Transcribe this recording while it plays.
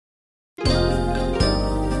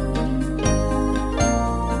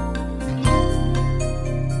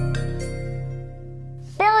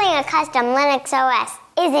custom Linux OS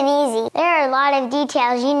isn't easy. There are a lot of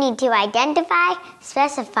details you need to identify,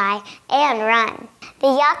 specify, and run. The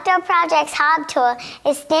Yocto Project's HOB tool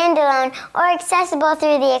is standalone or accessible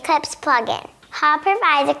through the Eclipse plugin. HOB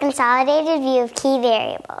provides a consolidated view of key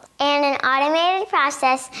variables and an automated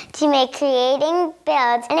process to make creating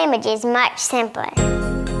builds and images much simpler.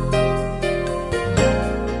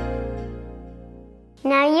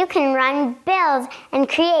 Now you can run builds and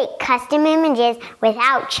create custom images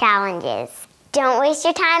without challenges. Don't waste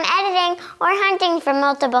your time editing or hunting for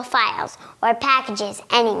multiple files or packages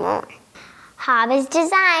anymore. HOB is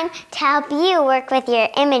designed to help you work with your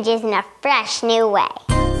images in a fresh new way.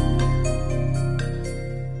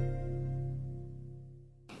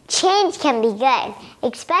 Change can be good,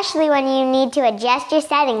 especially when you need to adjust your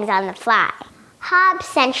settings on the fly. HOB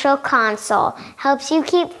Central Console helps you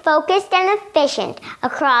keep focused and efficient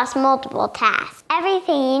across multiple tasks.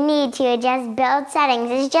 Everything you need to adjust build settings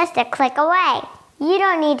is just a click away. You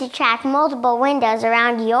don't need to track multiple windows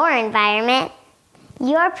around your environment.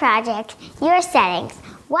 Your project, your settings.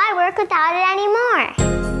 Why work without it anymore?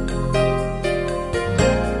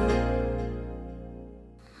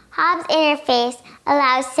 HOB's interface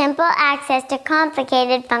allows simple access to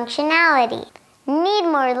complicated functionality. Need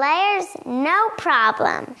more layers? No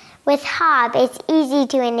problem. With HOB, it's easy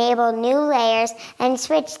to enable new layers and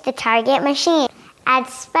switch the target machine. Add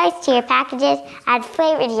spice to your packages, add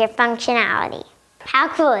flavor to your functionality. How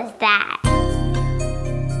cool is that?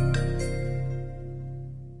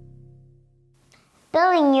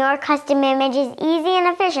 Building your custom image is easy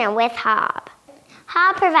and efficient with HOB.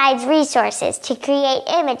 HOB provides resources to create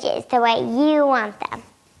images the way you want them.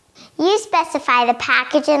 You specify the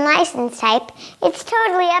package and license type. It's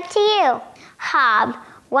totally up to you. HOB,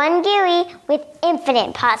 one GUI with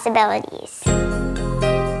infinite possibilities.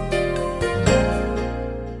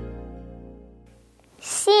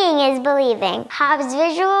 Seeing is believing. HOB's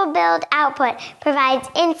visual build output provides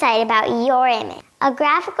insight about your image. A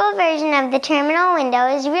graphical version of the terminal window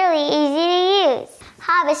is really easy to use.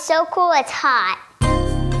 HOB is so cool it's hot.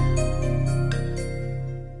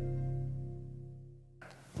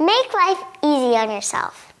 Make life easy on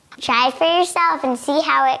yourself. Try it for yourself and see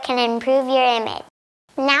how it can improve your image.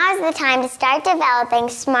 Now is the time to start developing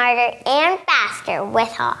smarter and faster with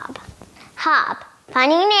HOB. HOB,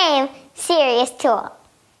 funny name, serious tool.